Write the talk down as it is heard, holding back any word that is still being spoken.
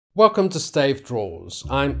Welcome to Stayf Draws.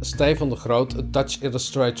 I'm Stefan de Groot, a Dutch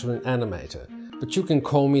illustrator and animator, but you can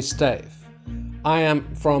call me Stayf. I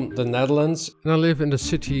am from the Netherlands and I live in the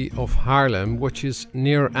city of Haarlem, which is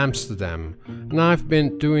near Amsterdam. And I've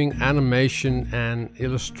been doing animation and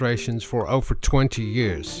illustrations for over 20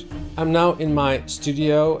 years. I'm now in my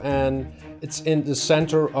studio and it's in the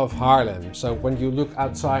center of Haarlem. So when you look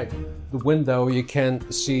outside the window, you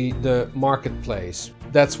can see the marketplace.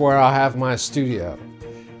 That's where I have my studio.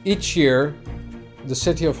 Each year, the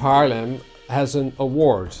city of Haarlem has an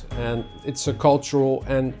award, and it's a cultural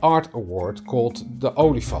and art award called De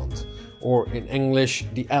Olifant, or in English,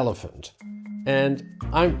 the elephant. And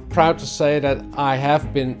I'm proud to say that I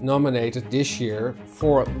have been nominated this year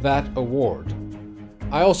for that award.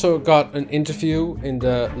 I also got an interview in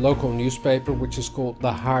the local newspaper, which is called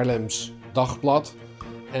the Haarlems Dagblad,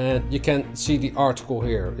 and you can see the article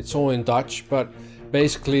here. It's all in Dutch, but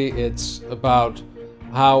basically it's about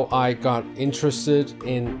how I got interested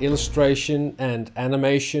in illustration and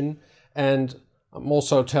animation, and I'm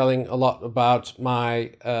also telling a lot about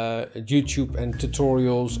my YouTube and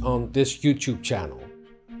tutorials on this YouTube channel.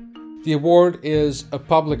 The award is a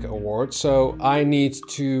public award, so I need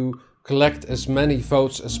to collect as many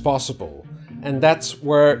votes as possible, and that's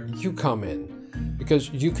where you come in, because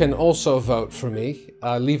you can also vote for me.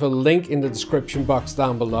 Leave a link in the description box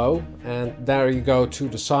down below, and there you go to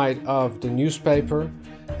the site of the newspaper,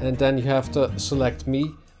 and then you have to select me,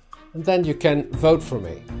 and then you can vote for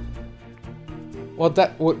me. Well,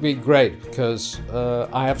 that would be great, because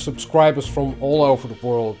I have subscribers from all over the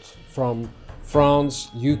world, from France,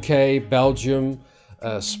 UK, Belgium,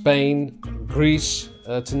 Spain, Greece,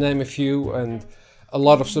 to name a few, and a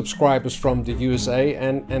lot of subscribers from the USA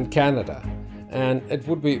and Canada. And it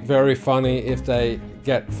would be very funny if they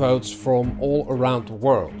get votes from all around the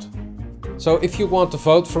world. So if you want to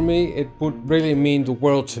vote for me, it would really mean the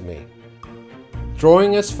world to me.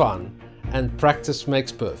 Drawing is fun and practice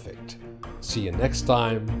makes perfect. See you next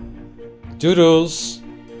time. Doodles!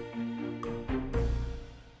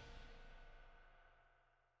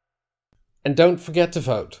 And don't forget to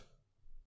vote.